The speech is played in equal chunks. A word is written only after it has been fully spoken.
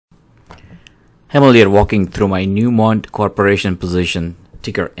Hemal here, walking through my Newmont Corporation position,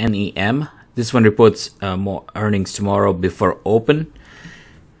 ticker NEM. This one reports more earnings tomorrow before open.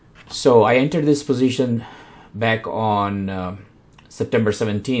 So I entered this position back on September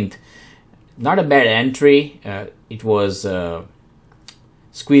 17th. Not a bad entry. It was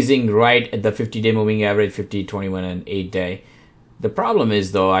squeezing right at the 50-day moving average, 50, 21, and 8-day. The problem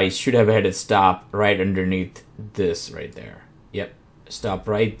is, though, I should have had a stop right underneath this right there. Yep. Stop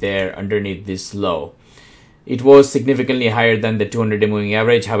right there underneath this low. It was significantly higher than the 200-day moving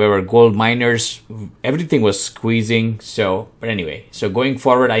average. However, gold miners, everything was squeezing. But anyway, so going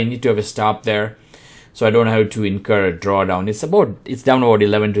forward, I need to have a stop there, so I don't have to incur a drawdown. It's down about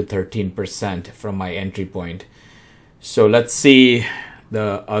 11 to 13% from my entry point. So let's see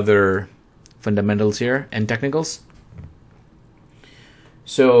the other fundamentals here and technicals.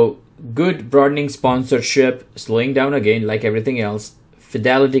 So good broadening sponsorship, slowing down again like everything else.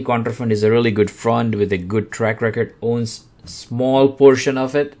 Fidelity Contrafund is a really good fund with a good track record, owns small portion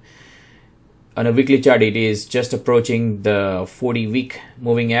of it. On a weekly chart, it is just approaching the 40-week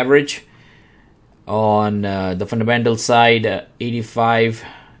moving average. On the fundamental side, 85,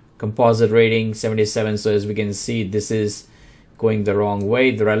 composite rating 77. So as we can see, this is going the wrong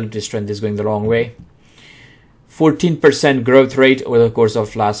way. The relative strength is going the wrong way. 14% growth rate over the course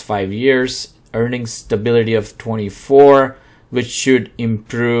of last 5 years. Earnings stability of 24. Which should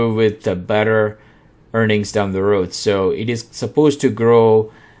improve with the better earnings down the road. So it is supposed to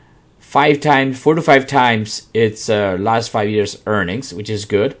grow 4 to 5 times its last 5 years earnings, which is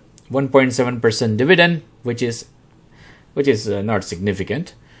good. 1.7% dividend, which is not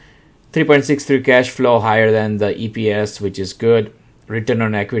significant. 3.63 cash flow, higher than the EPS, which is good. Return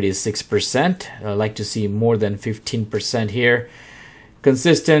on equity is 6%. I like to see more than 15% here.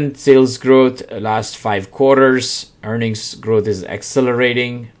 Consistent sales growth last 5 quarters. Earnings growth is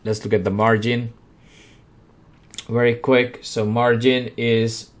accelerating. Let's look at the margin very quick. So margin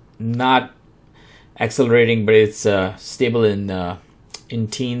is not accelerating, but it's stable in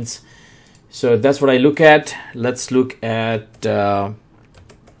teens. So that's what I look at. Let's look at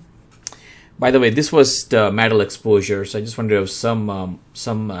by the way, this was the metal exposure. So I just wanted to have some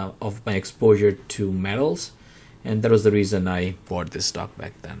of my exposure to metals. And that was the reason I bought this stock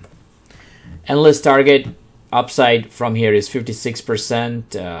back then. Analyst target upside from here is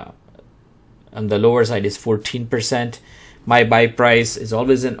 56%. On the lower side is 14%. My buy price is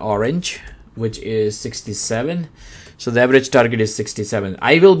always in orange, which is 67. So the average target is 67.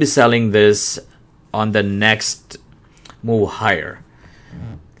 I will be selling this on the next move higher.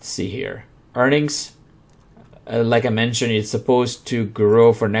 Let's see here. Earnings. Like I mentioned, it's supposed to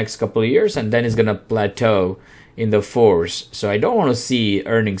grow for next couple of years, and then it's going to plateau in the 4s. So I don't want to see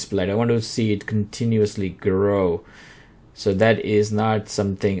earnings plateau. I want to see it continuously grow. So that is not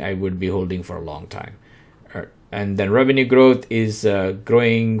something I would be holding for a long time. And then revenue growth is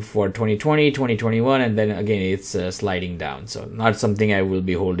growing for 2020, 2021, and then again it's sliding down. So not something I will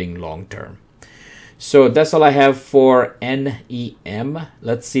be holding long term. So that's all I have for NEM.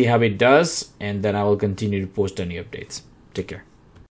 Let's see how it does, and then I will continue to post any updates. Take care.